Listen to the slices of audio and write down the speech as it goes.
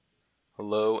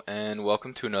Hello and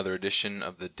welcome to another edition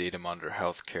of the Datamonitor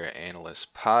Healthcare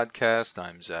Analyst Podcast.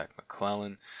 I'm Zach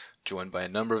McLellan, joined by a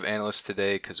number of analysts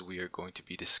today because we are going to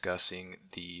be discussing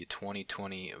the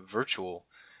 2020 virtual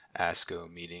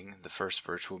ASCO meeting, the first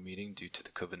virtual meeting due to the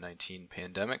COVID-19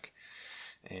 pandemic.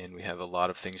 And we have a lot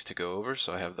of things to go over,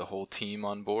 so I have the whole team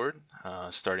on board.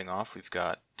 Starting off, we've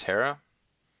got Tara.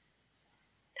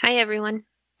 Hi, everyone.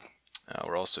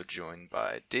 We're also joined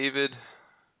by David.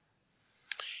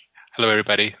 Hello,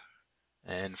 everybody.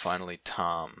 And finally,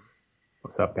 Tom.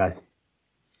 What's up, guys?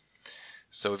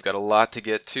 So we've got a lot to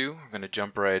get to. I'm going to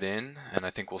jump right in, and I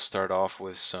think we'll start off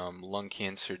with some lung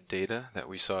cancer data that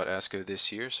we saw at ASCO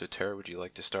this year. So Tara, would you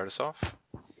like to start us off?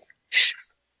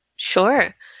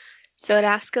 Sure. So at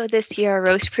ASCO this year,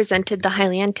 Roche presented the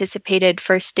highly anticipated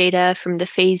first data from the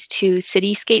phase 2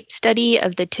 CITYSCAPE study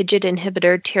of the TIGIT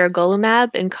inhibitor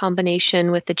Tiragolumab in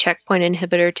combination with the checkpoint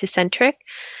inhibitor Tecentriq.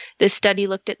 This study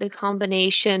looked at the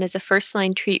combination as a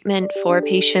first-line treatment for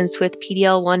patients with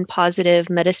PD-L1 positive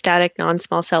metastatic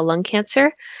non-small cell lung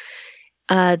cancer.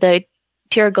 The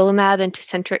Tiragolumab and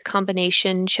Tecentriq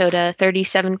combination showed a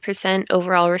 37%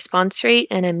 overall response rate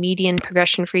and a median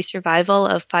progression-free survival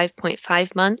of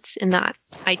 5.5 months in the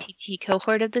ITT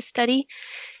cohort of the study.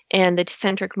 And the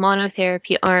Tecentriq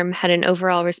monotherapy arm had an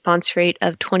overall response rate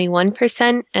of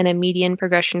 21% and a median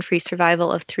progression-free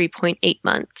survival of 3.8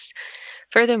 months.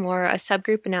 Furthermore, a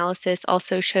subgroup analysis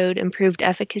also showed improved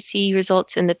efficacy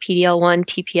results in the PD-L1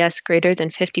 TPS greater than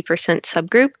 50%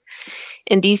 subgroup.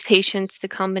 In these patients, the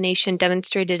combination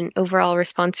demonstrated an overall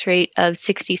response rate of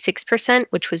 66%,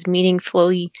 which was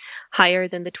meaningfully higher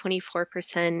than the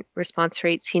 24% response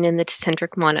rate seen in the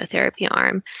Tecentriq monotherapy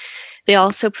arm. They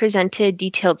also presented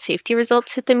detailed safety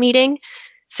results at the meeting.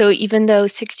 So even though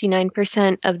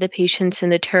 69% of the patients in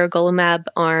the Tiragolumab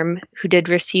arm who did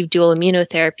receive dual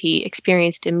immunotherapy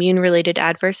experienced immune-related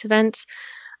adverse events,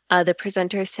 the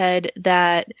presenter said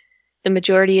that the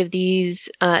majority of these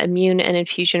immune and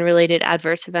infusion-related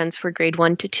adverse events were grade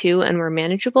 1 to 2 and were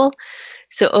manageable.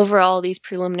 So overall, these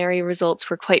preliminary results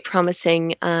were quite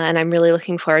promising, and I'm really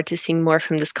looking forward to seeing more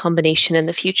from this combination in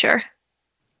the future.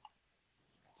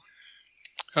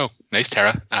 Oh, nice,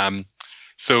 Tara.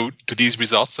 So do these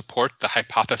results support the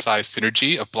hypothesized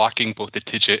synergy of blocking both the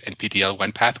TIGIT and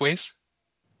PD-L1 pathways?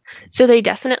 So they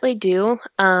definitely do.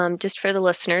 Just for the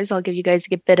listeners, I'll give you guys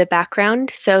a bit of background.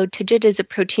 So TIGIT is a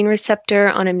protein receptor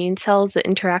on immune cells that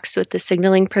interacts with the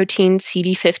signaling protein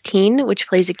CD15, which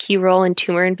plays a key role in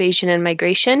tumor invasion and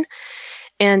migration.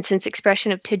 And since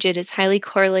expression of TIGIT is highly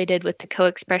correlated with the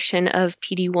co-expression of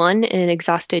PD-1 in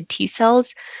exhausted T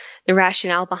cells, the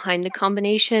rationale behind the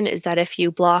combination is that if you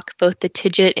block both the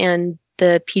TIGIT and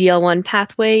the PD-L1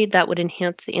 pathway, that would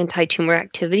enhance the anti-tumor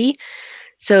activity.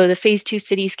 So the phase 2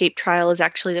 CITYSCAPE trial is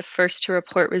actually the first to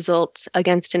report results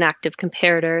against an active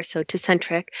comparator, so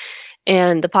Tecentriq,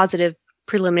 and the positive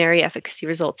preliminary efficacy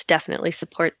results definitely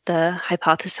support the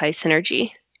hypothesized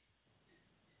synergy.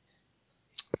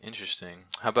 Interesting.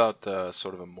 How about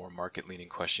sort of a more market-leaning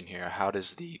question here? How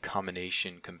does the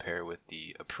combination compare with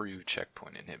the approved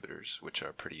checkpoint inhibitors, which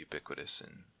are pretty ubiquitous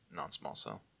in non-small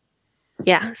cell?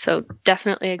 Yeah, so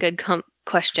definitely a good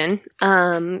question.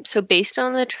 So based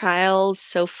on the trials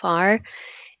so far,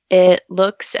 it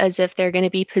looks as if they're going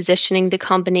to be positioning the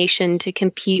combination to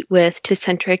compete with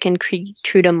Tecentriq and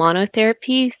Keytruda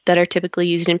monotherapy that are typically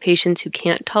used in patients who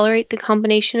can't tolerate the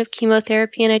combination of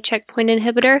chemotherapy and a checkpoint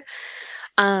inhibitor.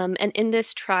 And in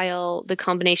this trial, the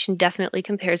combination definitely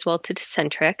compares well to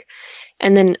Tecentriq.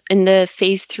 And then in the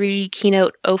phase 3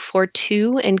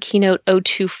 KEYNOTE-042 and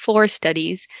KEYNOTE-024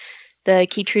 studies, the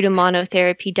Keytruda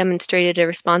monotherapy demonstrated a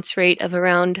response rate of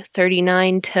around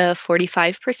 39 to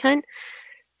 45%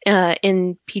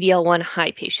 in PD-L1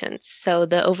 high patients. So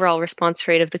the overall response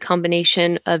rate of the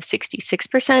combination of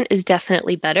 66% is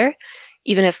definitely better,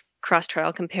 even if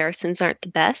cross-trial comparisons aren't the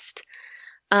best.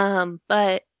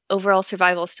 But overall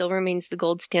survival still remains the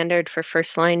gold standard for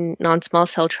first-line non-small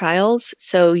cell trials,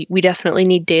 so we definitely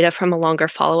need data from a longer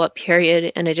follow-up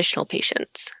period and additional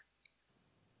patients.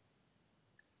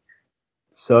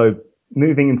 So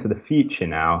moving into the future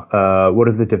now, what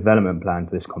does the development plan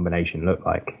for this combination look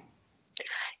like?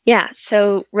 Yeah,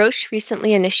 so Roche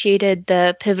recently initiated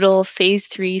the pivotal phase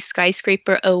 3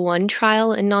 Skyscraper-01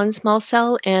 trial in non-small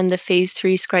cell and the phase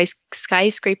 3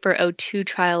 Skyscraper-02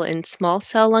 trial in small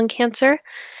cell lung cancer.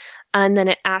 And then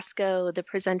at ASCO, the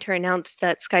presenter announced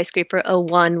that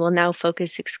Skyscraper-01 will now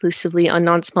focus exclusively on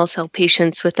non-small cell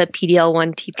patients with a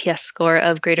PD-L1 TPS score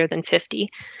of greater than 50.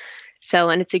 So,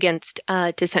 and it's against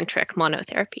Tecentriq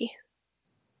monotherapy.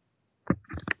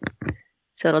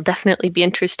 So it'll definitely be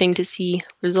interesting to see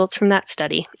results from that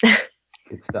study.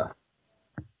 Good stuff.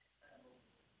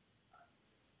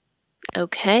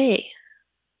 Okay.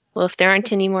 Well, if there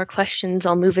aren't any more questions,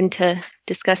 I'll move into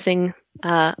discussing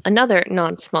another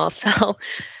non-small cell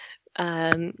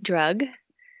drug.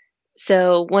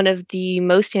 So one of the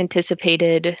most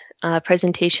anticipated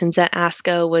presentations at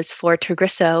ASCO was for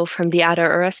Tagrisso from the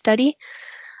ADAURA study.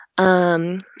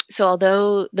 So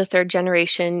although the third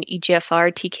generation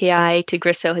EGFR TKI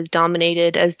Tagrisso has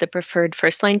dominated as the preferred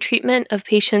first-line treatment of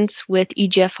patients with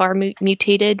EGFR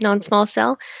mutated non-small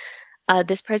cell,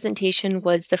 this presentation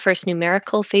was the first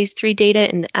numerical phase 3 data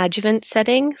in the adjuvant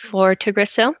setting for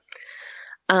Tagrisso.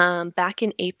 Back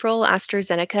in April,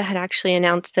 AstraZeneca had actually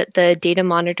announced that the data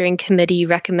monitoring committee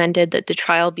recommended that the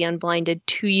trial be unblinded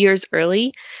 2 years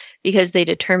early because they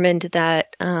determined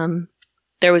that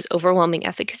there was overwhelming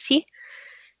efficacy.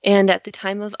 And at the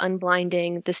time of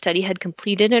unblinding, the study had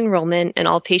completed enrollment and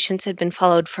all patients had been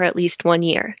followed for at least 1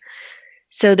 year.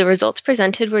 So the results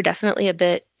presented were definitely a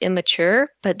bit immature,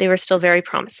 but they were still very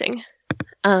promising.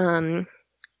 In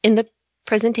the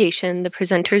presentation, the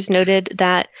presenters noted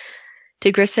that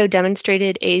Tagrisso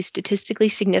demonstrated a statistically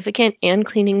significant and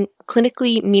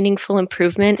clinically meaningful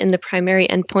improvement in the primary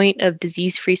endpoint of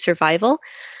disease-free survival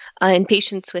in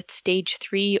patients with stage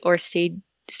 3 or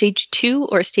stage 2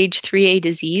 or stage 3A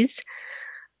disease.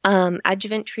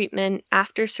 Adjuvant treatment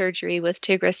after surgery with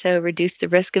Tagrisso reduced the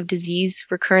risk of disease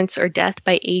recurrence or death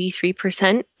by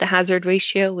 83%. The hazard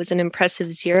ratio was an impressive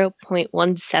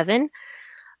 0.17,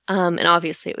 and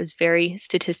obviously it was very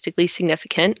statistically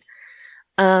significant.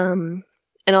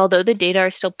 And although the data are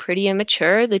still pretty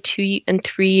immature, the 2 and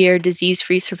 3 year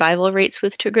disease-free survival rates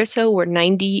with Tagrisso were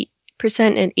 90%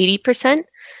 and 80%.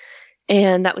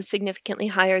 And that was significantly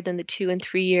higher than the 2 and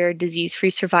 3 year disease-free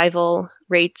survival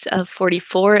rates of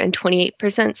 44 and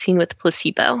 28% seen with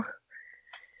placebo.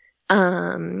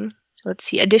 Let's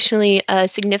see. Additionally, a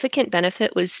significant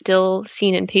benefit was still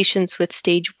seen in patients with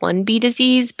stage 1B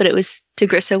disease, but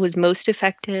Tagrisso was most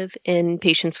effective in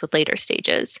patients with later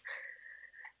stages.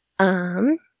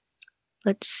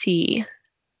 Let's see.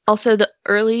 Also, the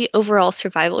early overall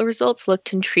survival results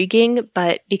looked intriguing,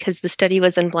 but because the study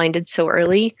was unblinded so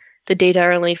early, the data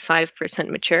are only 5%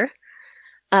 mature.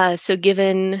 So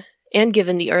given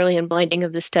the early unblinding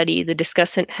of the study, the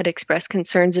discussant had expressed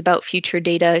concerns about future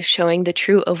data showing the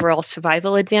true overall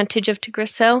survival advantage of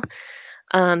Tagrisso.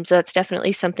 So that's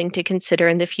definitely something to consider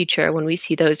in the future when we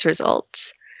see those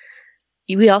results.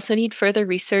 We also need further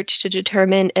research to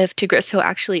determine if Tagrisso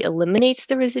actually eliminates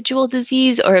the residual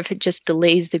disease or if it just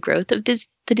delays the growth of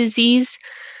the disease,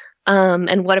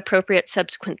 and what appropriate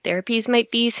subsequent therapies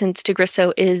might be, since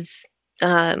Tagrisso is,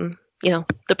 the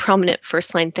prominent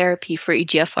first-line therapy for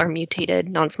EGFR mutated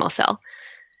non-small cell.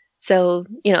 So,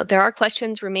 there are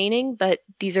questions remaining, but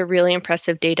these are really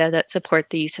impressive data that support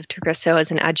the use of Tagrisso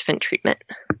as an adjuvant treatment.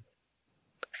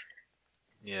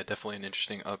 Yeah, definitely an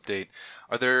interesting update.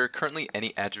 Are there currently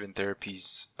any adjuvant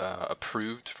therapies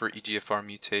approved for EGFR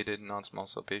mutated non-small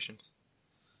cell patients?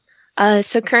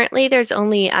 So currently there's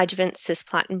only adjuvant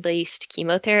cisplatin-based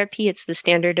chemotherapy. It's the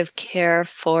standard of care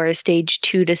for stage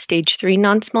 2 to stage 3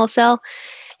 non-small cell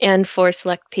and for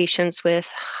select patients with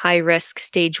high-risk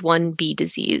stage 1B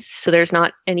disease. So there's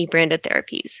not any branded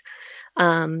therapies.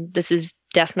 This is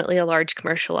definitely a large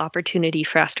commercial opportunity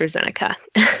for AstraZeneca.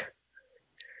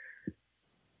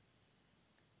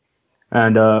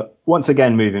 And once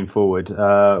again, moving forward, what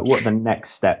are the next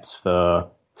steps for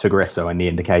Tagrisso and the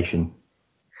indication?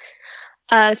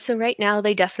 So right now,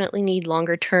 they definitely need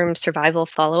longer-term survival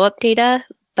follow-up data,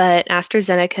 but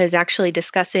AstraZeneca is actually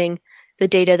discussing the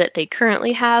data that they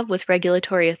currently have with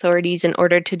regulatory authorities in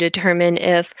order to determine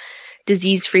if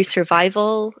disease-free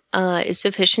survival is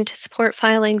sufficient to support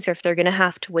filings or if they're going to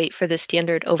have to wait for the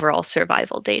standard overall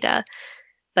survival data.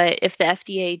 But if the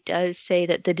FDA does say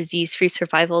that the disease-free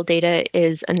survival data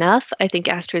is enough, I think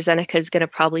AstraZeneca is going to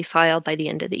probably file by the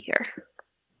end of the year.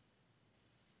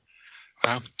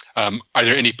 Wow. Are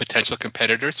there any potential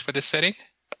competitors for this setting?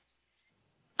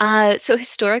 So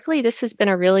historically, this has been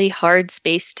a really hard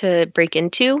space to break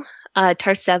into.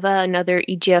 Tarceva, another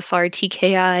EGFR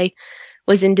TKI,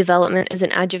 was in development as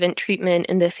an adjuvant treatment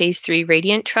in the phase 3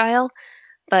 RADIANT trial,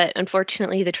 but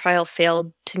unfortunately the trial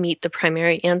failed to meet the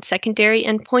primary and secondary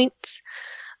endpoints.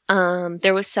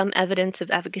 There was some evidence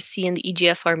of efficacy in the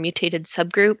EGFR mutated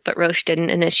subgroup, but Roche didn't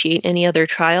initiate any other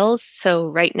trials. So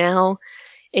right now,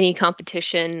 any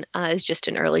competition is just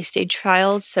in early stage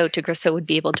trials, so Tagrisso would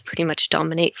be able to pretty much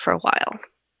dominate for a while.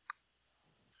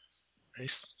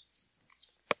 Nice.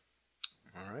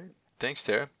 All right. Thanks,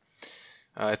 Tara.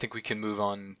 I think we can move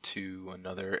on to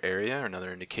another area, or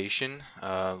another indication.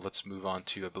 Let's move on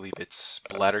to, I believe it's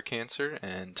bladder cancer.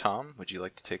 And Tom, would you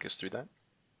like to take us through that?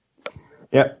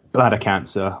 Yep. bladder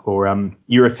cancer, or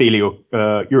urothelial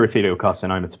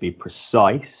carcinoma to be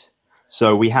precise.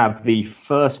 So we have the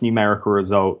first numerical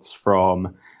results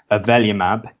from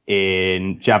avelumab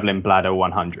in JAVELIN Bladder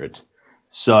 100.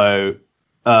 So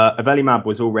avelumab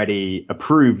was already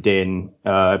approved in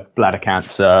bladder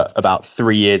cancer about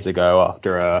 3 years ago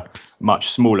after a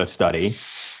much smaller study.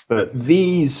 But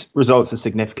these results are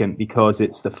significant because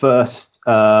it's the first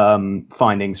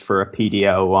findings for a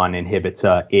PD-L1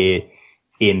 inhibitor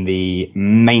in the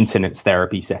maintenance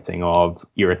therapy setting of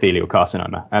urothelial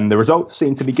carcinoma. And the results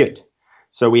seem to be good.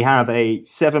 So we have a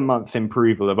 7-month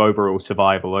improvement of overall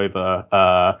survival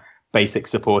over basic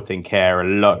supporting care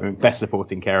alone, best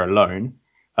supporting care alone.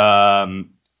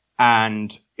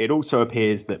 And it also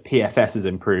appears that PFS has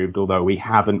improved, although we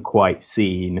haven't quite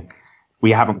seen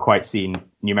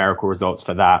numerical results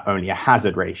for that, only a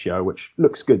hazard ratio, which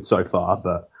looks good so far,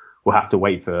 but we'll have to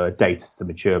wait for data to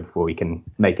mature before we can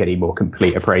make any more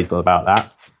complete appraisal about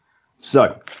that.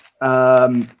 So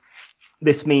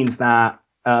this means that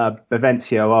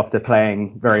Bavencio, after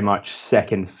playing very much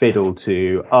second fiddle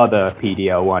to other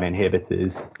PD-L1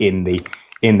 inhibitors in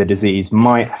the disease,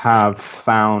 might have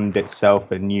found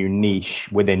itself a new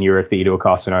niche within urothelial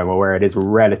carcinoma where it is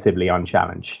relatively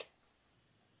unchallenged.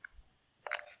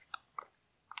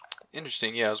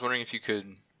 Interesting. Yeah, I was wondering if you could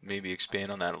maybe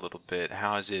expand on that a little bit.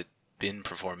 How has it been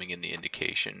performing in the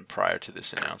indication prior to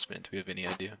this announcement? Do we have any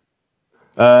idea?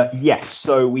 Yes.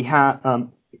 So we have.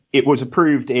 It was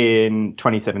approved in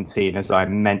 2017, as I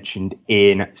mentioned,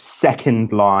 in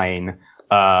second-line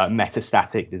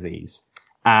metastatic disease,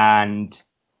 and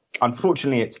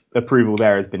unfortunately, its approval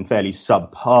there has been fairly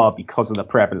subpar because of the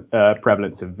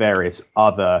prevalence of various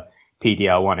other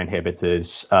PD-L1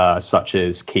 inhibitors, such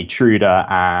as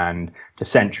Keytruda and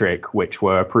Tecentriq, which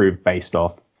were approved based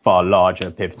off far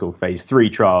larger pivotal phase 3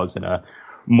 trials and are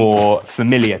more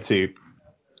familiar to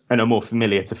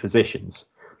physicians.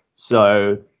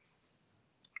 So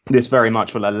this very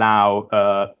much will allow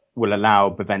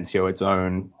Bavencio its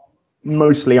own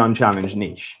mostly unchallenged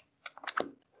niche.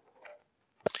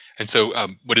 And so,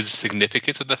 what is the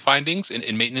significance of the findings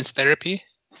in maintenance therapy?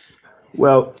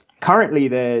 Well, currently,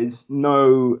 there's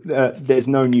no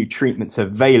new treatments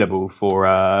available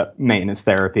for maintenance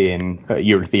therapy in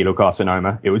urothelial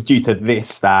carcinoma. It was due to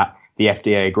this that the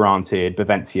FDA granted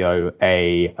Bavencio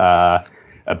a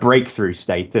breakthrough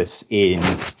status in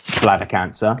bladder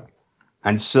cancer,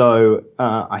 and so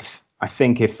I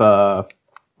think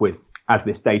as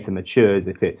this data matures,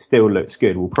 if it still looks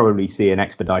good, we'll probably see an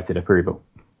expedited approval.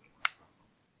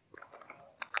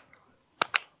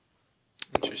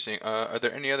 Interesting. Are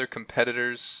there any other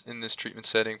competitors in this treatment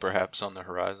setting, perhaps on the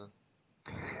horizon?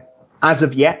 As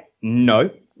of yet, no,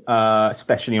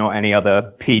 especially not any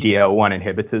other PD-L1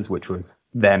 inhibitors, which was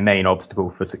their main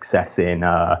obstacle for success in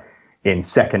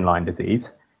second-line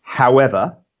disease.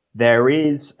 However, there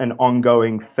is an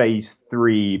ongoing phase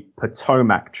 3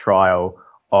 Potomac trial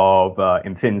of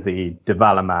Imfinzi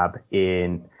durvalumab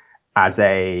as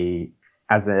a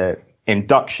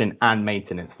induction and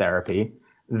maintenance therapy.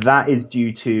 That is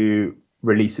due to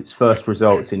release its first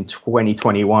results in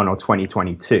 2021 or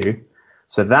 2022.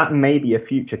 So that may be a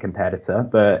future competitor,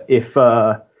 but if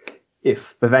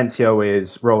Bavencio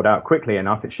is rolled out quickly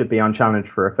enough, it should be unchallenged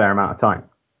for a fair amount of time.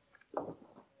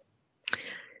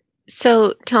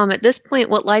 So, Tom, at this point,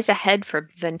 what lies ahead for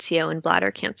Bavencio in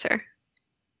bladder cancer?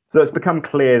 So it's become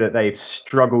clear that they've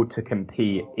struggled to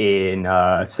compete in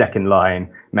second-line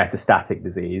metastatic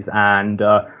disease, and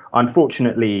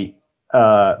unfortunately,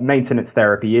 maintenance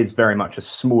therapy is very much a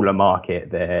smaller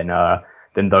market than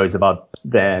those of other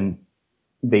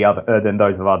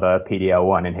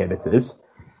PD-L1 inhibitors.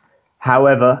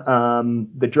 However,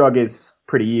 the drug is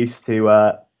pretty used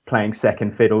to playing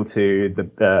second fiddle to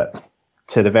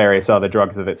the various other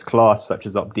drugs of its class, such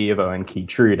as Opdivo and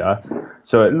Keytruda.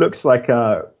 So it looks like,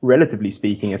 relatively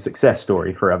speaking, a success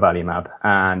story for avelumab,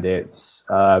 and it's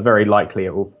very likely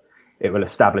it will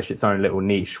establish its own little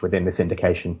niche within this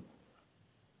indication.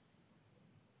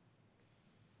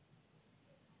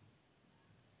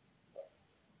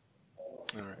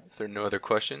 All right. If there are no other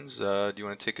questions, do you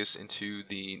want to take us into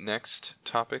the next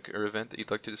topic or event that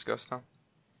you'd like to discuss, Tom?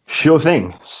 Sure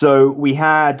thing. So we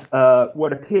had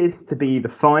what appears to be the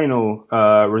final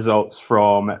results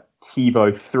from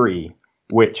TIVO3,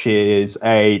 which is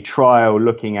a trial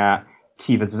looking at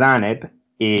tivozanib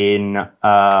in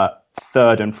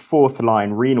third and fourth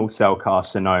line renal cell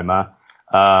carcinoma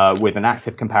with an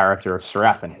active comparator of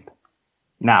sorafenib.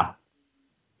 Now,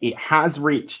 it has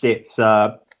reached its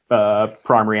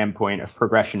primary endpoint of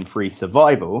progression-free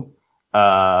survival,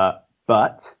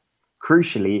 but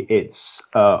crucially, its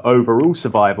overall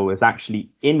survival is actually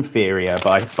inferior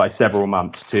by several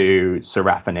months to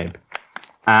sorafenib.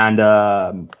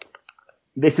 And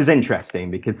this is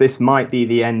interesting because this might be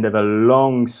the end of a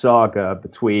long saga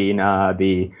between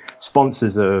the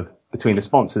sponsors of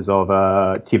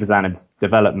tivozanib's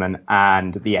development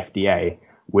and the FDA,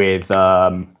 with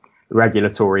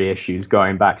regulatory issues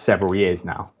going back several years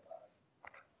now.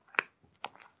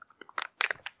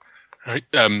 All right.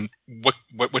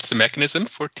 What's the mechanism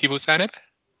for tivozanib?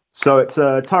 So it's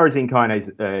a tyrosine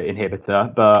kinase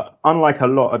inhibitor, but unlike a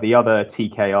lot of the other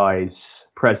TKIs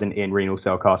present in renal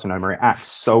cell carcinoma, it acts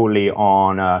solely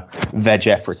on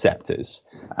VEGF receptors.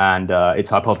 And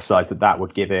it's hypothesized that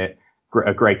would give it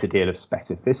a greater deal of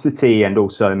specificity and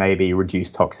also maybe reduce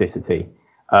toxicity.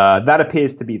 That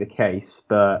appears to be the case,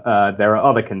 but there are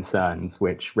other concerns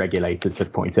which regulators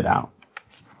have pointed out.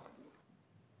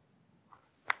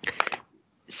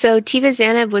 So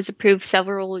tivozanib was approved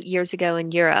several years ago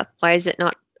in Europe. Why is it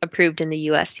not approved in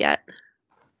the US yet?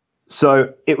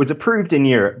 So it was approved in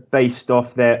Europe based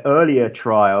off their earlier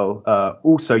trial,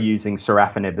 also using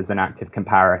sorafenib as an active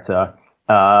comparator,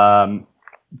 TIVO-1.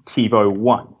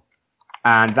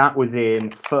 And that was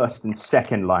in first and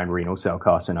second line renal cell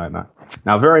carcinoma.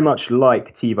 Now, very much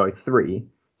like TIVO-3,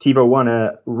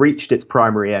 TIVO-1 reached its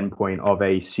primary endpoint of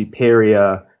a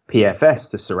superior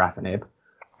PFS to sorafenib,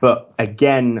 but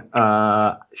again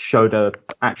showed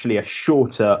actually a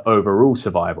shorter overall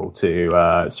survival to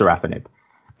sorafenib.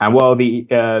 And while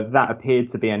that appeared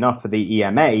to be enough for the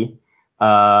EMA,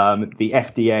 the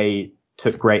FDA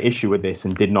took great issue with this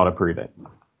and did not approve it.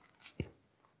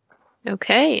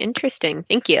 Okay, interesting.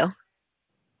 Thank you.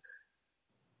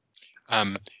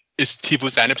 Is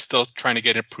tivozanib still trying to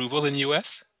get approval in the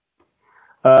US?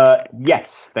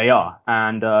 Yes, they are.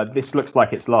 And this looks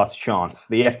like its last chance.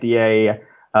 The FDA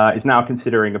is now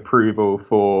considering approval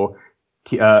for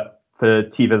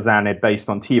tivozanib based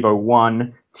on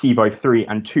TIVO-1, TIVO-3,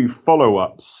 and 2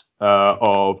 follow-ups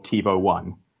of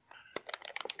TIVO-1.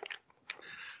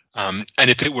 And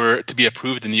if it were to be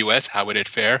approved in the US, how would it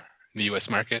fare in the US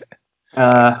market?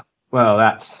 Well,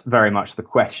 that's very much the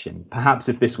question. Perhaps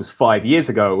if this was 5 years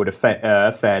ago, it would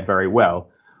have fared very well.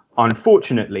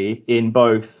 Unfortunately, in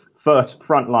both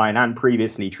frontline and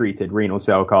previously treated renal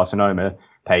cell carcinoma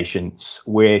patients,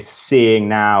 we're seeing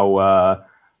now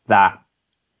that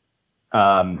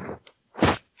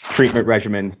treatment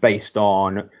regimens based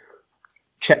on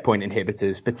checkpoint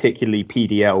inhibitors, particularly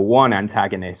PD-L1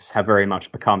 antagonists, have very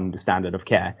much become the standard of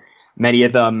care. Many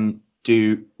of them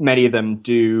do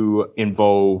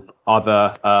involve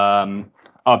other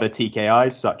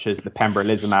TKIs, such as the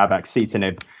pembrolizumab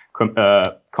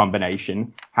axitinib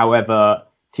combination. However,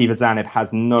 tivozanib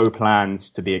has no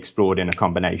plans to be explored in a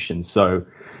combination, so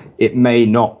it may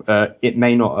not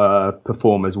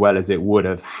perform as well as it would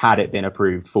have had it been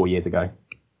approved 4 years ago.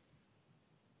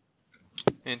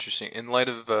 Interesting. In light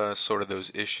of sort of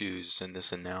those issues and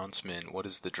this announcement, what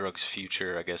is the drug's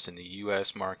future, I guess, in the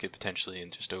U.S. market potentially,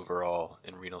 and just overall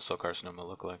in renal cell carcinoma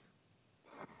look like?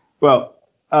 Well,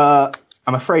 I'm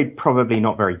afraid probably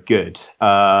not very good.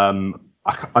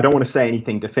 I don't want to say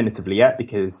anything definitively yet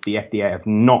because the FDA have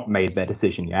not made their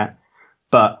decision yet.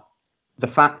 But the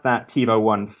fact that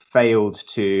TIVO-1 failed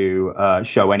to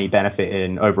show any benefit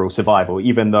in overall survival,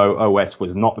 even though OS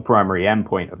was not the primary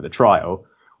endpoint of the trial,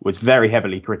 was very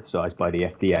heavily criticized by the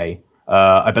FDA.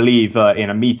 I believe in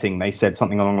a meeting they said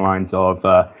something along the lines of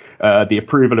the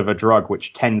approval of a drug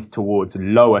which tends towards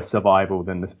lower survival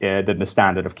than the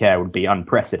standard of care would be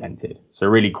unprecedented. So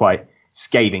really quite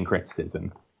scathing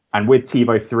criticism. And with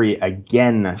TIVO-3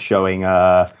 again showing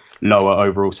lower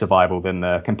overall survival than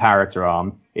the comparator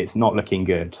arm, it's not looking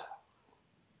good.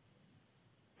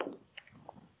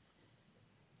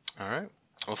 All right.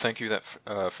 Well, thank you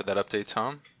for that update,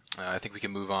 Tom. I think we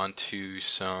can move on to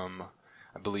some,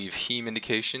 I believe, heme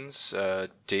indications.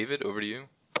 David, over to you.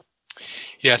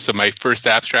 Yeah, so my first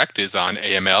abstract is on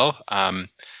AML.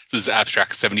 This is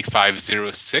abstract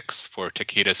 7506 for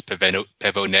Takeda's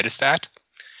Pevonedistat.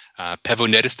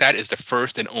 Pevonedistat is the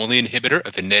first and only inhibitor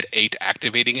of the NET8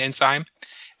 activating enzyme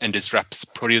and disrupts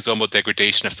proteasomal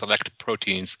degradation of select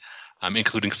proteins,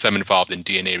 including some involved in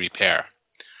DNA repair.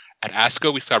 At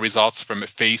ASCO, we saw results from a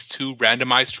phase 2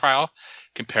 randomized trial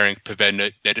comparing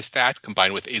pevonedistat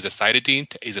combined with azacitidine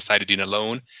to azacitidine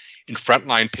alone in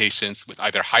frontline patients with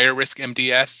either higher risk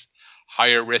MDS,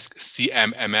 higher risk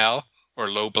CMML, or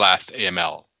low blast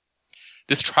AML.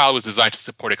 This trial was designed to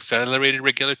support accelerated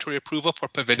regulatory approval for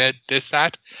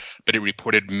pevonedistat, but it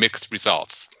reported mixed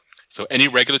results. So any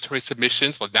regulatory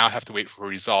submissions will now have to wait for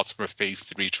results from a phase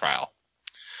 3 trial.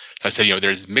 So I said,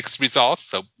 there's mixed results.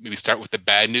 So maybe start with the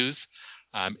bad news.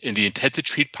 In the intensive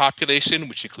treat population,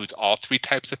 which includes all three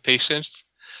types of patients,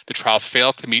 the trial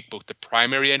failed to meet both the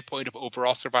primary endpoint of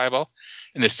overall survival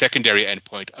and the secondary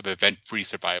endpoint of event-free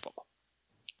survival.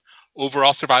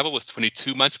 Overall survival was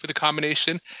 22 months for the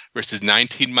combination versus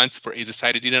 19 months for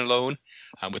azacitidine alone,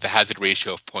 with a hazard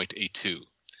ratio of 0.82.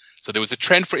 So there was a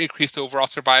trend for increased overall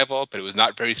survival, but it was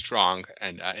not very strong,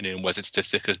 and it wasn't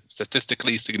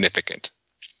statistically significant.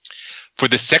 For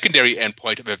the secondary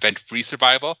endpoint of event-free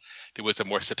survival, there was a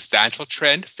more substantial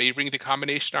trend favoring the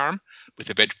combination arm, with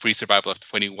event-free survival of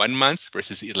 21 months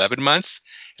versus 11 months,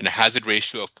 and a hazard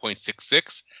ratio of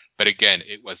 0.66, but again,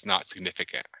 it was not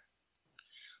significant.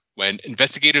 When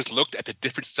investigators looked at the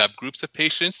different subgroups of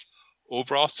patients,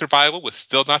 overall survival was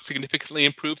still not significantly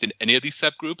improved in any of these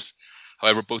subgroups.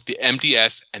 However, both the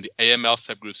MDS and the AML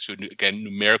subgroups showed, again,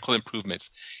 numerical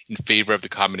improvements in favor of the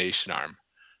combination arm.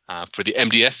 For the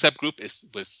MDS subgroup, it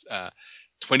was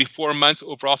 24 months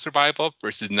overall survival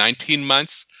versus 19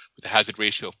 months with a hazard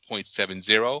ratio of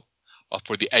 0.70, while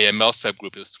for the AML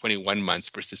subgroup, it was 21 months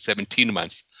versus 17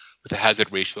 months with a hazard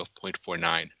ratio of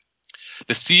 0.49.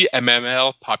 The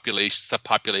CMML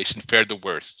subpopulation fared the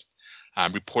worst,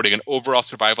 reporting an overall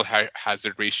survival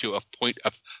hazard ratio of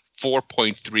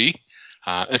 4.3,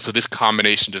 and so this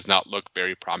combination does not look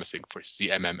very promising for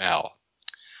CMML.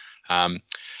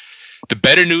 The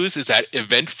better news is that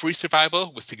event-free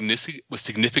survival was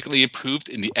significantly improved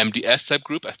in the MDS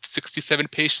subgroup of 67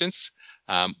 patients,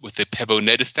 with the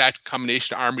Pevonedistat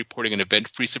combination arm reporting an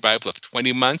event-free survival of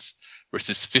 20 months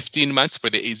versus 15 months for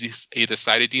the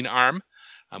azacitidine arm,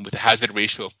 with a hazard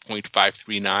ratio of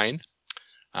 0.539.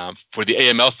 For the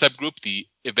AML subgroup, the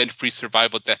event-free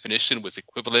survival definition was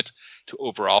equivalent to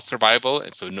overall survival,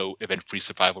 and so no event-free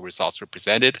survival results were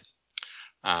presented.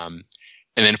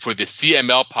 And then for the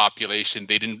CML population,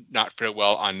 they did not fare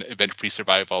well on event-free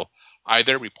survival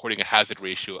either, reporting a hazard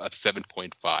ratio of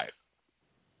 7.5.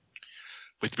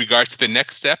 With regards to the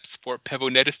next steps for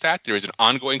Pevonedistat, there is an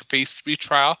ongoing phase 3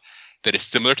 trial that is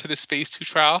similar to this phase 2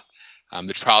 trial.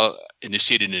 The trial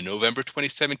initiated in November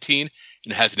 2017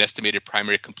 and has an estimated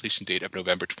primary completion date of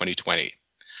November 2020.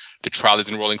 The trial is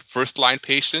enrolling first-line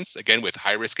patients, again with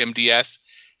high-risk MDS,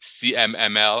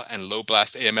 CMML, and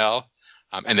low-blast AML,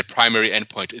 and the primary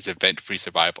endpoint is event-free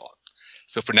survival.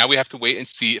 So for now, we have to wait and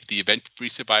see if the event-free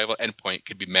survival endpoint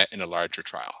can be met in a larger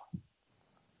trial.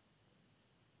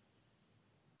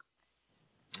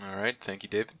 All right, thank you,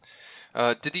 David.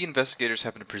 Did the investigators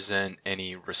happen to present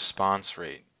any response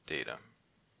rate data?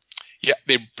 Yeah,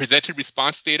 they presented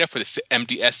response data for the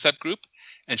MDS subgroup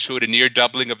and showed a near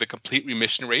doubling of the complete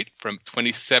remission rate from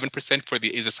 27% for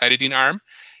the azacitidine arm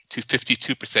to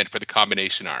 52% for the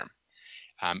combination arm.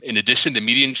 In addition, the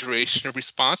median duration of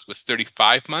response was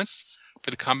 35 months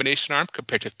for the combination arm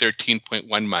compared to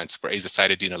 13.1 months for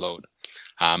azacitidine alone.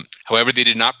 However, they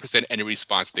did not present any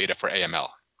response data for AML.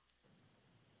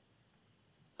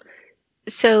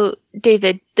 So,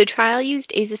 David, the trial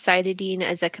used azacitidine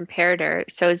as a comparator.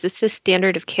 So is this the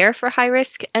standard of care for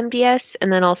high-risk MDS,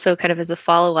 and then also kind of as a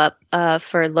follow-up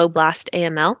for low-blast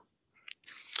AML?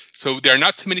 So there are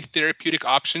not too many therapeutic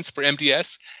options for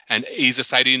MDS, and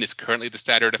azacitidine is currently the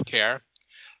standard of care.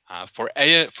 For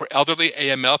elderly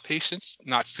AML patients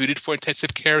not suited for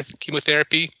intensive care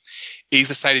chemotherapy,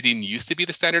 azacitidine used to be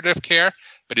the standard of care,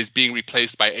 but is being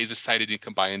replaced by azacitidine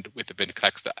combined with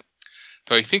Venclexta.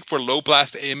 So I think for low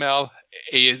blast AML,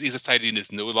 azacitidine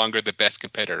is no longer the best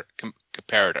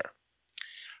comparator.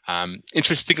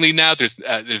 Interestingly, now there's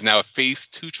now a phase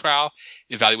 2 trial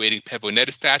evaluating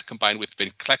Pevonedistat combined with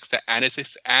Venclexta and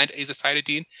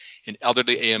azacitidine in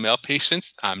elderly AML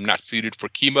patients not suited for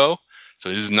chemo. So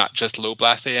this is not just low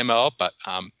blast AML, but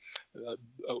a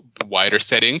wider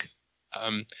setting.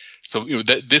 So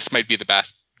this might be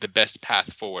the best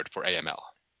path forward for AML.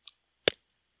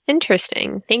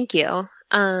 Interesting. Thank you.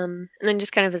 And then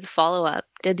just kind of as a follow-up,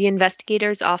 did the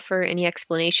investigators offer any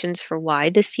explanations for why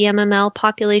the CMML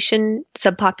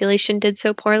subpopulation did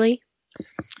so poorly?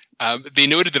 They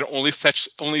noted that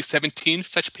only 17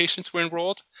 such patients were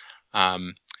enrolled,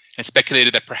 and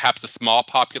speculated that perhaps a small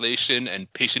population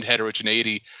and patient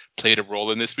heterogeneity played a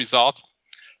role in this result.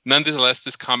 Nonetheless,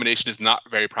 this combination is not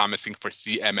very promising for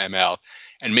CMML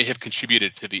and may have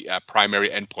contributed to the primary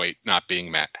endpoint not being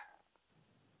met.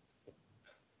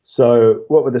 So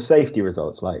what were the safety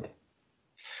results like?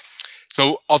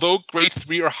 So although grade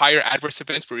 3 or higher adverse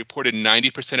events were reported in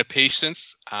 90% of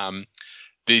patients,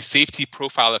 the safety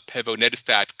profile of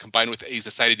Pevonedistat combined with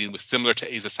azacitidine was similar to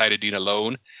azacitidine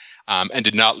alone and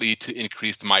did not lead to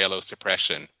increased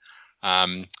myelosuppression.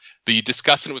 The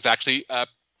discussant was actually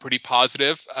pretty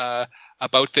positive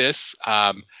about this.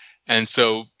 And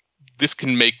so this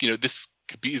can make, this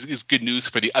is good news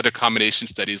for the other combination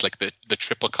studies, like the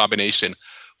triple combination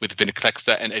with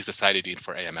venetoclax and azacitidine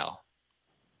for AML.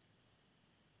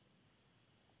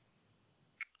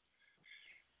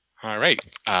 All right.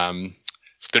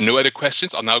 So if there are no other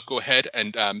questions, I'll now go ahead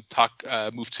and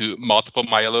move to multiple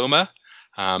myeloma.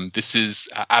 This is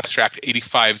abstract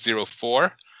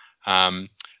 8504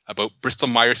 about Bristol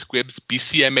Myers Squibb's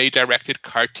BCMA-directed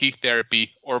CAR T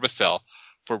therapy orva-cel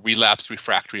for relapsed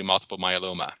refractory multiple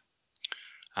myeloma.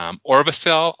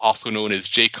 Orva-cel, also known as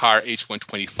JCAR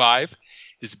H125,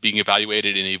 is being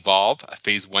evaluated in EVOLVE, a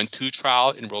phase 1/2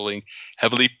 trial enrolling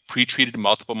heavily pretreated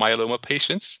multiple myeloma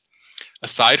patients.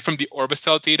 Aside from the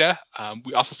orva-cel data,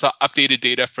 we also saw updated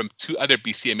data from 2 other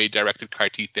BCMA-directed CAR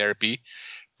T therapy,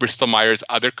 Bristol Myers'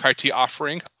 other CAR T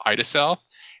offering, ide-cel,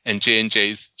 and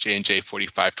J&J's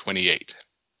J&J4528.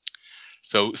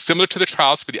 So similar to the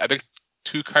trials for the other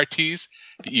 2 CAR Ts,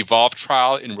 the EVOLVE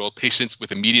trial enrolled patients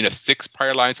with a median of 6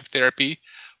 prior lines of therapy,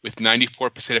 with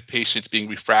 94% of patients being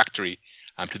refractory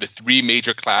to the 3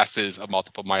 major classes of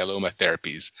multiple myeloma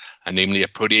therapies, namely a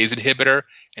protease inhibitor,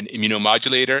 an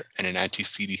immunomodulator, and an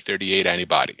anti-CD38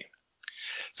 antibody.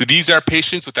 So these are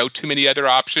patients without too many other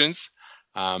options.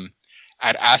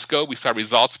 At ASCO, we saw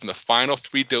results from the final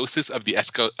 3 doses of the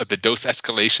dose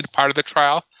escalation part of the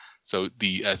trial. So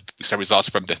we saw results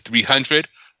from the 300,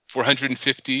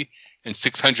 450, and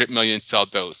 600 million cell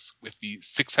dose, with the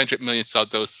 600 million cell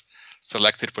dose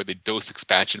selected for the dose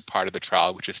expansion part of the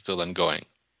trial, which is still ongoing.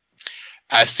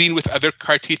 As seen with other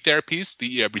CAR T therapies,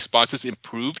 the responses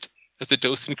improved as the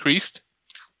dose increased.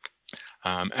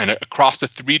 And across the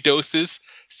 3 doses,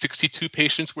 62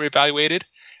 patients were evaluated,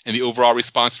 and the overall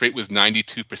response rate was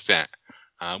 92%,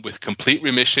 with complete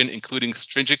remission, including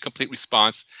stringent complete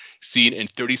response, seen in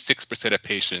 36% of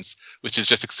patients, which is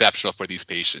just exceptional for these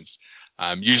patients.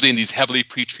 Usually in these heavily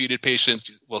pretreated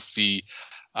patients, we'll see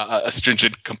a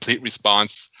stringent complete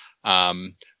response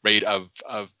rate of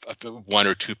 1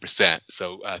 or 2%.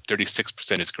 So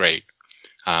 36% is great.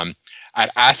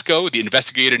 At ASCO, the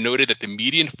investigator noted that the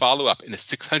median follow-up in the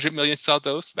 600 million cell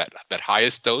dose, that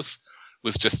highest dose,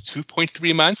 was just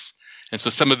 2.3 months. And so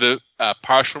some of the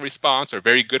partial response or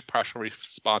very good partial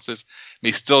responses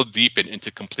may still deepen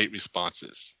into complete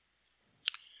responses.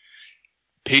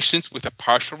 Patients with a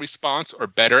partial response or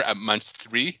better at month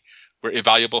 3 were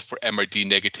evaluable for MRD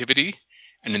negativity.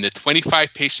 And in the 25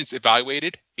 patients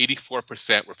evaluated,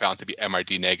 84% were found to be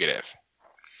MRD negative.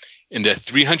 In the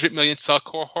 300 million cell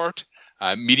cohort,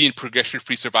 median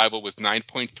progression-free survival was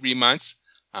 9.3 months,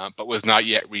 but was not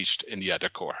yet reached in the other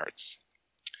cohorts.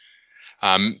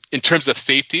 In terms of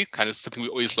safety, kind of something we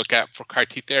always look at for CAR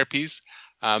T therapies,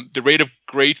 the rate of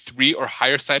grade 3 or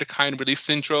higher cytokine release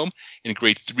syndrome and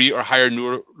grade 3 or higher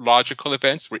neurological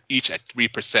events were each at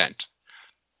 3%.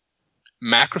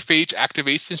 Macrophage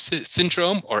activation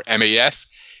syndrome, or MAS,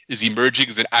 is emerging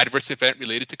as an adverse event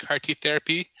related to CAR T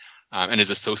therapy and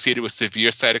is associated with severe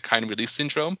cytokine release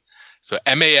syndrome. So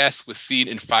MAS was seen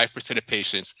in 5% of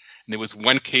patients, and there was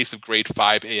 1 case of grade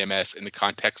 5 AMS in the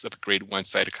context of grade 1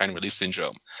 cytokine release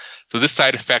syndrome. So this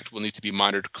side effect will need to be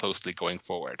monitored closely going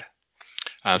forward.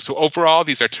 So overall,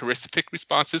 these are terrific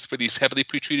responses for these heavily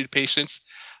pretreated patients.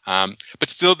 But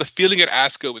still, the feeling at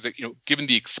ASCO was that, given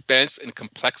the expense and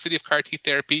complexity of CAR T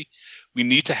therapy, we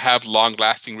need to have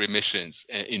long-lasting remissions,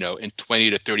 in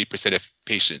 20 to 30% of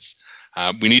patients.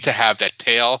 We need to have that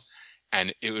tail,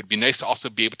 and it would be nice to also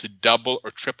be able to double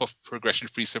or triple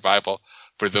progression-free survival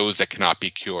for those that cannot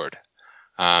be cured.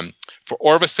 For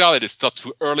orva-cel, it is still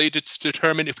too early to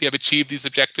determine if we have achieved these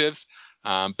objectives,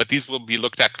 but these will be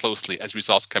looked at closely as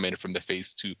results come in from the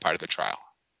phase 2 part of the trial.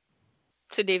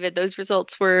 So David, those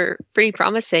results were pretty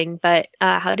promising, but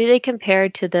how do they compare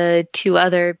to the 2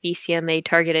 other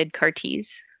BCMA-targeted CAR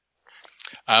Ts?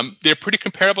 They're pretty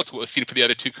comparable to what was seen for the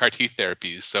other 2 CAR T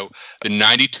therapies. So the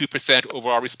 92%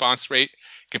 overall response rate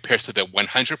compares to the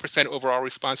 100% overall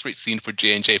response rate seen for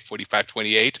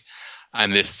J&J4528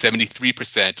 and the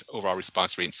 73% overall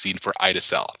response rate seen for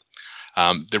ide-cel.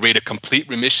 The rate of complete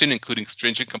remission, including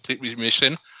stringent complete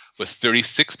remission, was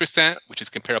 36%, which is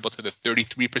comparable to the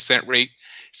 33% rate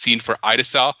seen for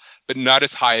ide-cel, but not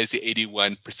as high as the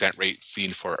 81% rate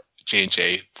seen for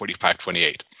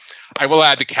J&J4528. I will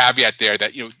add the caveat there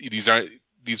that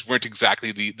these weren't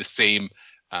exactly the same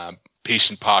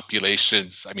patient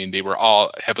populations. I mean, they were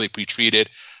all heavily pretreated,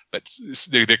 but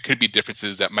there could be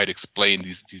differences that might explain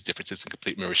these differences in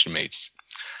complete remission rates.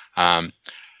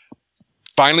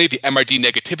 Finally, the MRD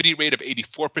negativity rate of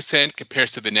 84%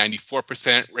 compares to the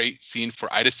 94% rate seen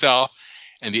for ide-cel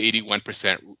and the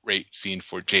 81% rate seen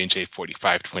for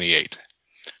J&J4528.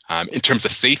 In terms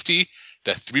of safety,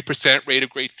 the 3% rate of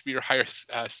grade 3 or higher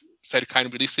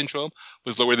cytokine release syndrome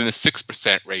was lower than the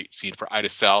 6% rate seen for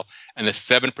ide-cel and the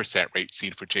 7% rate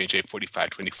seen for J&J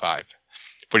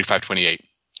 4528.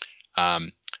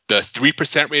 The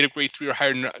 3% rate of grade 3 or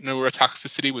higher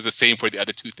neurotoxicity was the same for the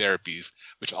other two therapies,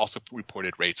 which also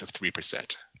reported rates of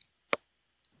 3%.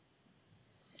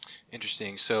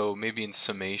 Interesting. So maybe in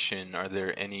summation, are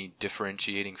there any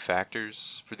differentiating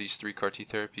factors for these three CAR T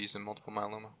therapies in multiple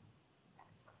myeloma?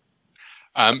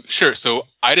 Sure. So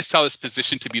ide-cel is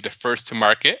positioned to be the first to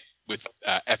market with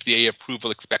FDA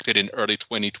approval expected in early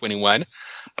 2021,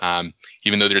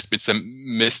 even though there's been some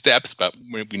missteps, but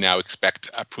we now expect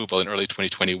approval in early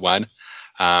 2021.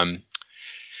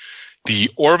 The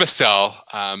orva-cel,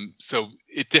 so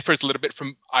it differs a little bit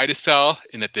from ide-cel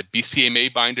in that the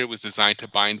BCMA binder was designed to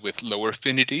bind with lower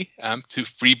affinity to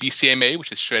free BCMA,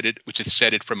 which is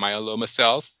shedded from myeloma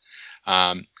cells,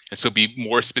 and so be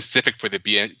more specific for the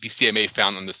BCMA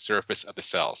found on the surface of the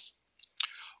cells.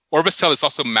 Orva-cel is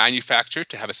also manufactured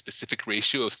to have a specific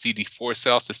ratio of CD4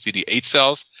 cells to CD8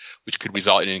 cells, which could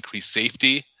result in increased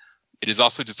safety. It is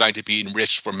also designed to be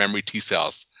enriched for memory T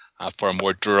cells for a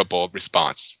more durable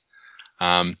response.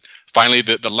 Finally,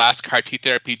 the last CAR T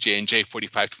therapy, J&J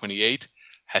 4528,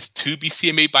 has two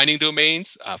BCMA binding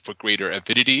domains for greater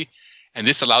avidity, and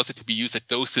this allows it to be used at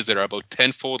doses that are about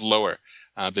 10-fold lower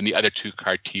than the other two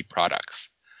CAR T products.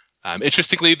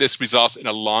 Interestingly, this results in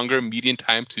a longer median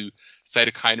time to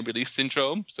cytokine release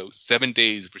syndrome, so 7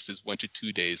 days versus 1 to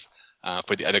 2 days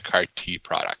for the other CAR T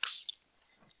products.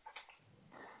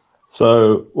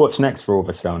 So what's next for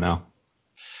orva-cel now?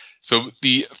 So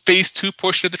the phase 2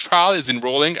 portion of the trial is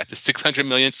enrolling at the 600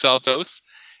 million cell dose.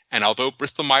 And although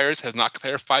Bristol Myers has not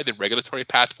clarified the regulatory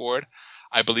path forward,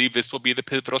 I believe this will be the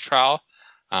pivotal trial.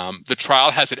 The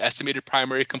trial has an estimated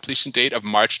primary completion date of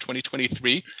March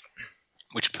 2023,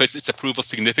 which puts its approval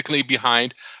significantly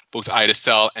behind both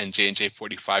ide-cel and J&J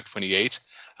 4528,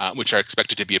 which are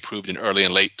expected to be approved in early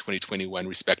and late 2021,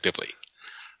 respectively.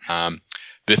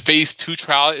 The phase 2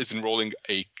 trial is enrolling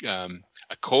a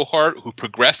cohort who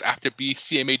progress after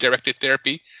BCMA-directed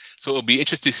therapy, so it'll be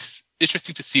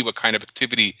interesting to see what kind of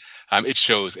activity it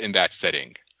shows in that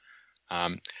setting.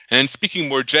 And speaking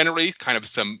more generally, kind of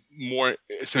some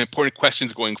important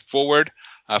questions going forward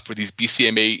for these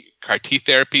BCMA CAR T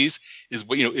therapies is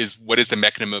what is the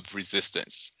mechanism of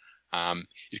resistance?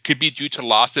 It could be due to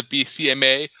loss of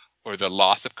BCMA or the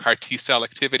loss of CAR T cell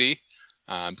activity,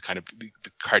 kind of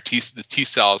the T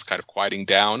cells kind of quieting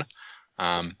down.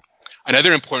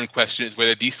 Another important question is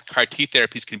whether these CAR T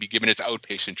therapies can be given as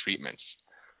outpatient treatments.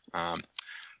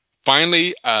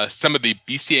 Finally, some of the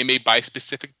BCMA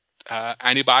bispecific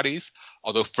antibodies,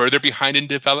 although further behind in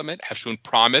development, have shown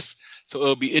promise. So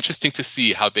it'll be interesting to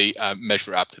see how they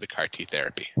measure up to the CAR T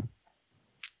therapy.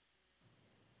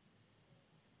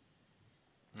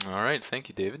 All right, thank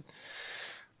you, David.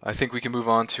 I think we can move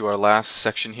on to our last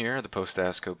section here, the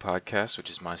Post-ASCO Podcast, which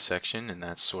is my section, and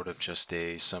that's sort of just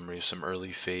a summary of some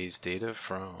early phase data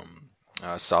from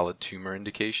solid tumor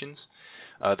indications.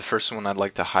 The first one I'd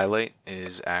like to highlight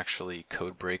is actually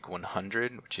CodeBreak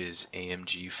 100, which is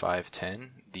AMG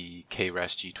 510, the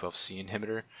KRAS G12C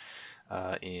inhibitor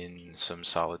in some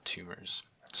solid tumors.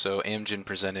 So Amgen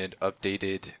presented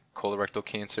updated colorectal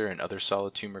cancer and other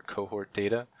solid tumor cohort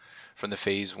data from the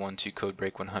phase 1/2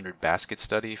 CodeBreak 100 basket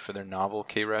study for their novel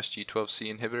KRAS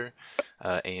G12C inhibitor,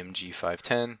 AMG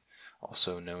 510,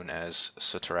 also known as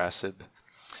sotorasib.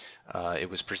 It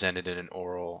was presented in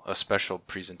a special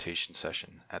presentation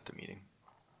session at the meeting.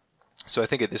 So I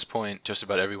think at this point, just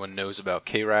about everyone knows about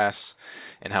KRAS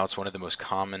and how it's one of the most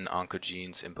common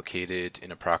oncogenes implicated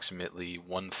in approximately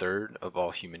 1/3 of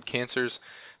all human cancers.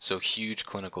 So huge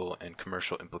clinical and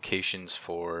commercial implications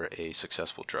for a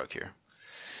successful drug here.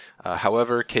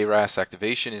 However, KRAS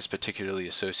activation is particularly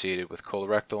associated with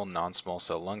colorectal, non-small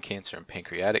cell lung cancer, and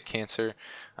pancreatic cancer.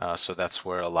 So that's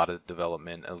where a lot of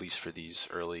development, at least for these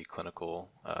early clinical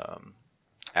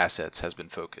assets, has been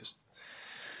focused.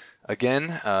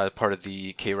 Again, part of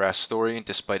the KRAS story,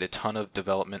 despite a ton of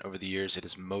development over the years, it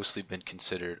has mostly been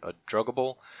considered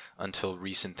undruggable until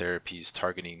recent therapies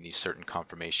targeting these certain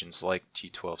conformations like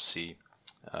G12C,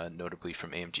 notably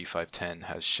from AMG 510,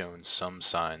 has shown some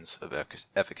signs of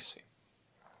efficacy.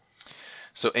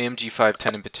 So AMG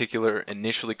 510 in particular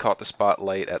initially caught the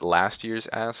spotlight at last year's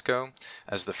ASCO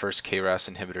as the first KRAS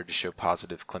inhibitor to show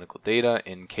positive clinical data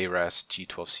in KRAS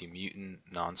G12C mutant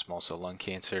non-small cell lung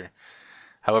cancer.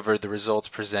 However, the results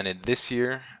presented this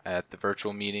year at the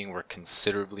virtual meeting were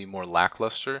considerably more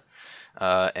lackluster,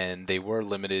 and they were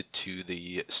limited to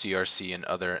the CRC and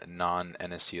other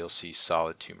non-NSCLC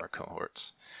solid tumor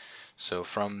cohorts. So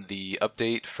from the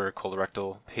update for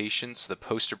colorectal patients, the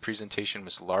poster presentation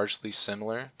was largely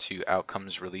similar to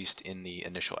outcomes released in the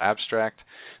initial abstract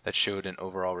that showed an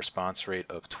overall response rate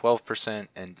of 12%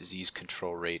 and disease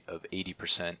control rate of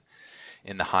 80%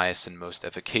 in the highest and most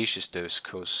efficacious dose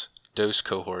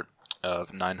cohort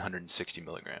of 960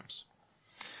 milligrams.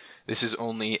 This is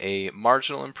only a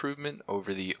marginal improvement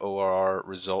over the ORR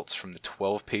results from the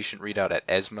 12-patient readout at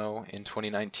ESMO in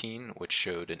 2019, which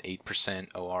showed an 8%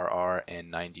 ORR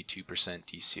and 92%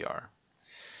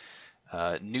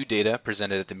 DCR. New data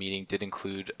presented at the meeting did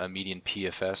include a median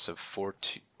PFS of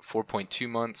 4.2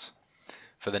 months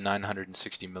for the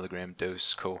 960 milligram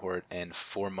dose cohort and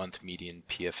 4-month median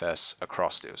PFS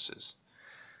across doses.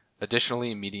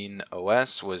 Additionally, median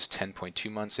OS was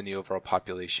 10.2 months in the overall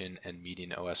population, and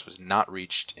median OS was not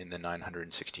reached in the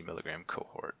 960 milligram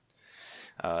cohort.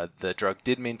 The drug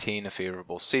did maintain a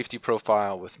favorable safety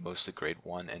profile with mostly grade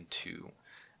 1 and 2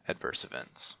 adverse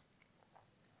events.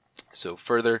 So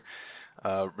further,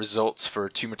 results for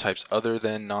tumor types other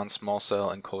than non-small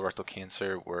cell and colorectal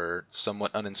cancer were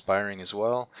somewhat uninspiring as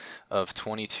well. Of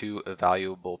 22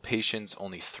 evaluable patients,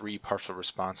 only 3 partial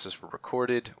responses were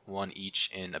recorded, 1 each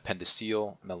in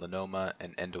appendiceal, melanoma,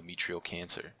 and endometrial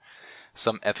cancer.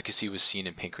 Some efficacy was seen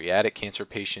in pancreatic cancer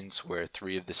patients, where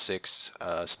 3 of the 6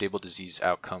 stable disease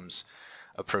outcomes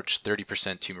approached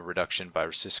 30% tumor reduction by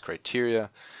RECIST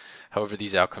criteria. However,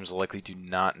 these outcomes likely do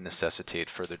not necessitate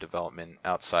further development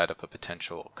outside of a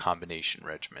potential combination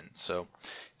regimen. So,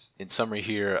 in summary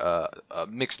here, a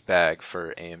mixed bag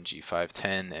for AMG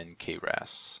 510 and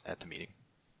KRAS at the meeting.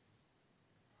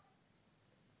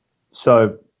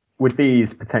 So, with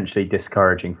these potentially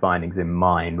discouraging findings in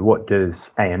mind, what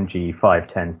does AMG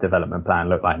 510's development plan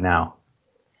look like now?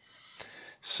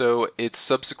 So it's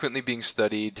subsequently being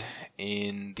studied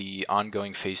in the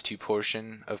ongoing phase 2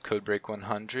 portion of CodeBreak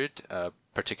 100,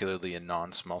 particularly in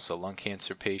non-small cell lung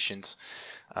cancer patients.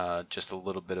 Just a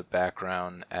little bit of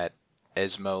background, at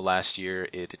ESMO last year,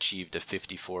 it achieved a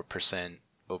 54%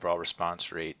 overall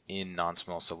response rate in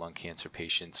non-small cell lung cancer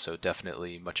patients, so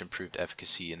definitely much improved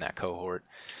efficacy in that cohort.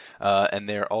 And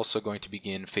they're also going to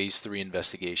begin phase 3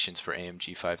 investigations for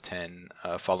AMG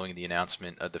 510 following the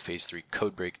announcement of the phase 3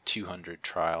 CodeBreak 200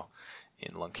 trial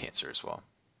in lung cancer as well.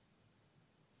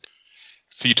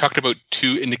 So you talked about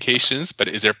 2 indications, but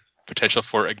is there potential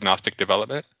for agnostic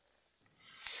development?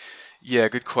 Yeah,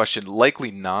 good question. Likely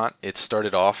not. It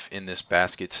started off in this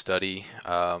basket study,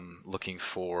 looking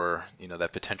for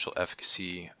that potential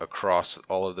efficacy across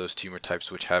all of those tumor types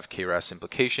which have KRAS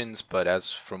implications. But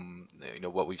as from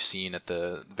what we've seen at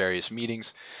the various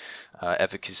meetings,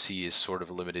 efficacy is sort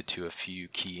of limited to a few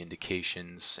key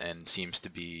indications and seems to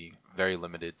be very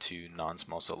limited to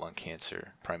non-small cell lung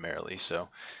cancer primarily. So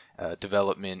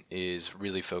development is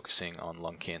really focusing on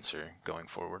lung cancer going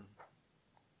forward.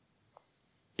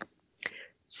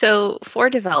 So for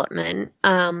development,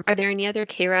 are there any other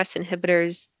KRAS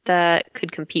inhibitors that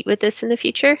could compete with this in the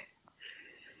future?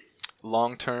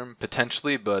 Long term,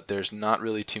 potentially, but there's not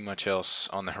really too much else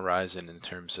on the horizon in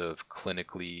terms of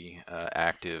clinically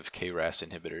active KRAS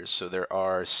inhibitors. So there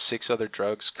are 6 other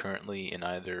drugs currently in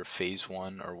either phase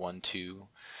 1 or 1/2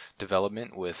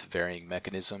 development with varying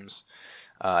mechanisms.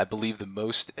 I believe the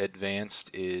most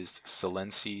advanced is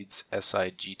Solenside's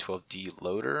SIG12D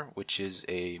loader, which is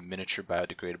a miniature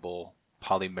biodegradable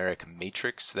polymeric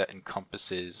matrix that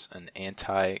encompasses an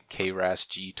anti-KRAS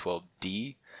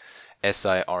G12D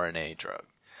siRNA drug.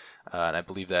 And I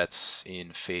believe that's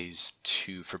in phase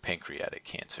 2 for pancreatic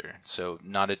cancer. So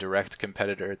not a direct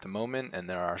competitor at the moment, and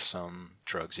there are some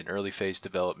drugs in early phase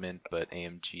development, but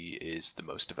AMG is the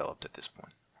most developed at this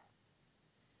point.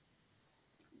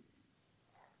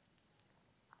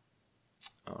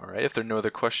 All right, if there are no other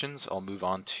questions, I'll move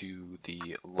on to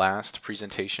the last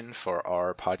presentation for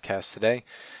our podcast today,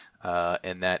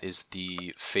 and that is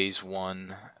the phase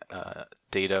 1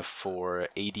 data for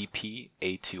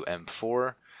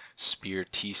ADP-A2M4 SPEAR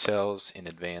T cells in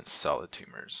advanced solid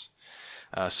tumors.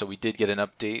 So we did get an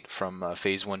update from a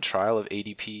phase 1 trial of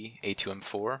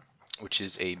ADP-A2M4, which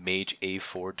is a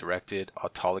MAGE-A4 directed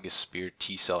autologous SPEAR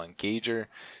T cell engager,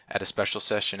 at a special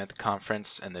session at the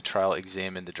conference, and the trial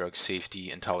examined the drug's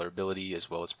safety and tolerability as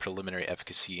well as preliminary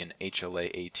efficacy in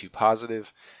HLA-A2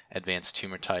 positive advanced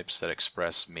tumor types that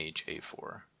express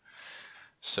MAGE-A4.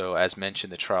 So as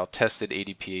mentioned, the trial tested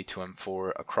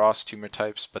ADP-A2M4 across tumor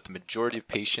types, but the majority of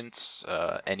patients,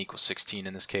 N equals 16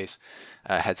 in this case,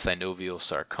 had synovial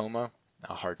sarcoma,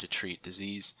 a hard to treat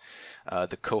disease.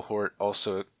 The cohort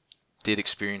also did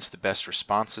experience the best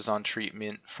responses on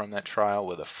treatment from that trial,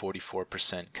 with a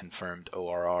 44% confirmed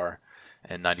ORR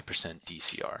and 90%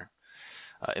 DCR.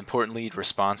 Importantly,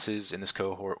 responses in this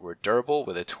cohort were durable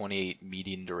with a 28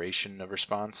 median duration of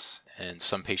response, and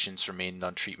some patients remained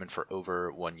on treatment for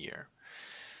over 1 year.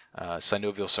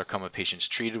 Synovial sarcoma patients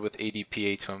treated with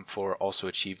ADP-A2M4 also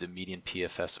achieved a median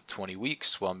PFS of 20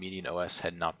 weeks, while median OS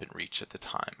had not been reached at the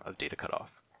time of data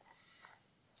cutoff.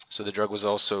 So the drug was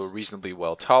also reasonably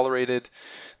well tolerated.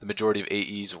 The majority of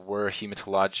AEs were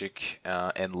hematologic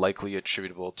and likely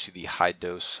attributable to the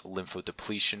high-dose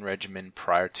lymphodepletion regimen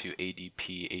prior to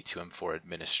ADP-A2M4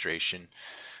 administration.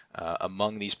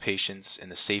 Among these patients in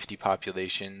the safety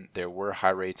population, there were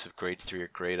high rates of grade 3 or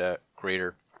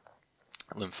greater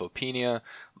lymphopenia,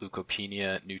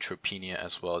 leukopenia, neutropenia,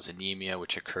 as well as anemia,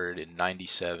 which occurred in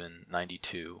 97,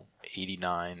 92,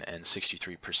 89, and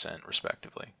 63%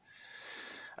 respectively.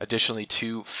 Additionally,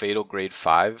 2 fatal grade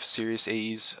 5 serious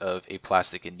AEs of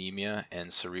aplastic anemia and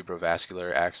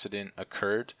cerebrovascular accident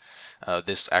occurred.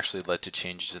 This actually led to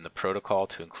changes in the protocol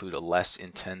to include a less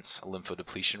intense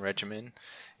lymphodepletion regimen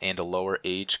and a lower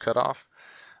age cutoff.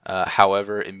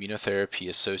 However,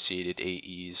 immunotherapy-associated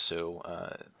AEs, so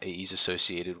AEs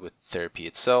associated with therapy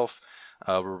itself,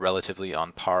 were relatively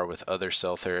on par with other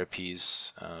cell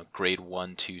therapies. Grade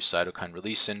 1-2 cytokine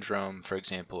release syndrome, for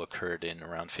example, occurred in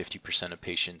around 50% of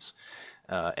patients,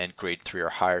 and grade 3 or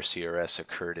higher CRS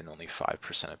occurred in only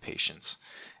 5% of patients.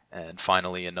 And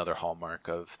finally, another hallmark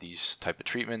of these type of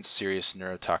treatments, serious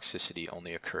neurotoxicity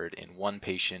only occurred in 1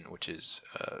 patient, which is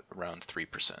around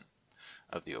 3%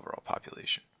 of the overall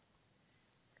population.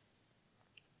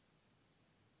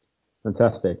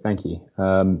 Fantastic, thank you.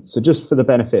 So just for the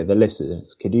benefit of the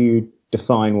listeners, could you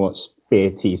define what SPEAR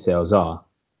T cells are?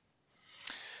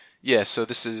 Yeah, so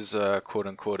this is quote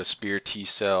unquote a SPEAR T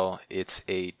cell. It's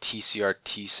a TCR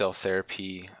T cell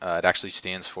therapy. It actually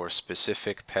stands for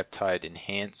Specific Peptide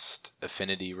Enhanced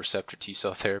Affinity Receptor T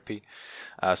cell therapy.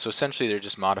 So essentially they're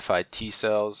just modified T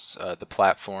cells. The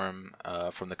platform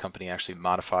from the company actually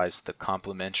modifies the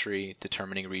complementary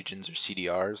determining regions, or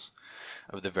CDRs,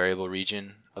 of the variable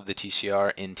region of the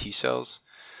TCR in T cells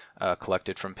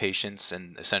collected from patients,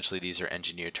 and essentially these are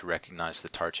engineered to recognize the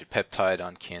target peptide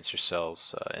on cancer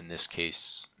cells, in this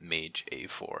case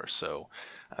MAGE-A4. So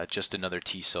just another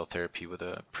T cell therapy with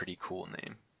a pretty cool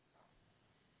name.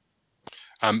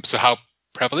 So how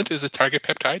prevalent is the target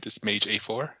peptide, this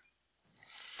MAGE-A4?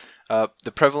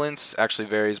 The prevalence actually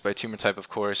varies by tumor type, of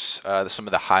course. Some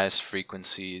of the highest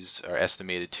frequencies are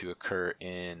estimated to occur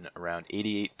in around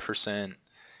 88%,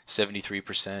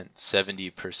 73%,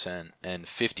 70%, and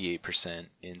 58%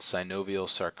 in synovial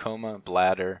sarcoma,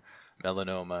 bladder,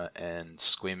 melanoma, and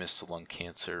squamous lung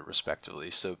cancer,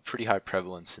 respectively. So pretty high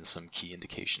prevalence in some key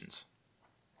indications.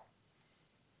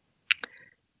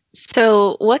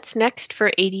 So what's next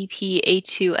for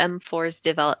ADP-A2M4's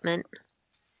development?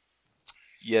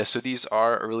 Yeah, so these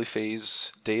are early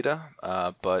phase data,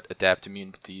 but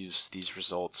Adaptimmune believes these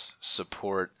results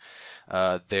support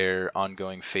their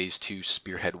ongoing phase 2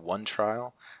 Spearhead-1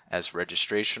 trial as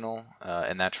registrational,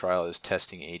 and that trial is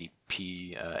testing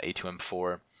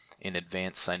ADP-A2M4 in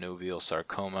advanced synovial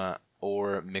sarcoma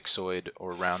or myxoid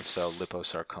or round cell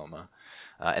liposarcoma,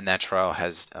 and that trial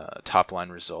has top-line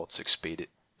results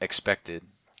expected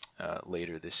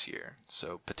later this year,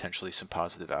 so potentially some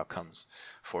positive outcomes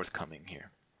forthcoming here.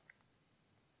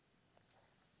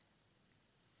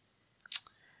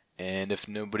 And if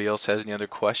nobody else has any other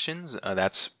questions,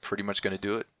 that's pretty much going to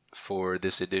do it for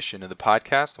this edition of the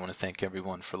podcast. I want to thank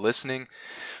everyone for listening.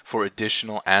 For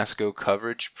additional ASCO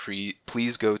coverage,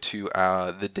 please go to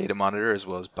the Datamonitor as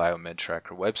well as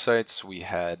Biomedtracker websites. We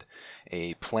had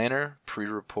a planner,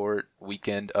 pre-report,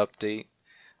 weekend update,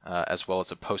 as well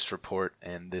as a post-report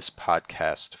and this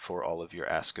podcast for all of your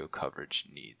ASCO coverage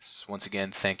needs. Once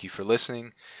again, thank you for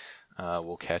listening.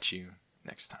 We'll catch you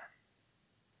next time.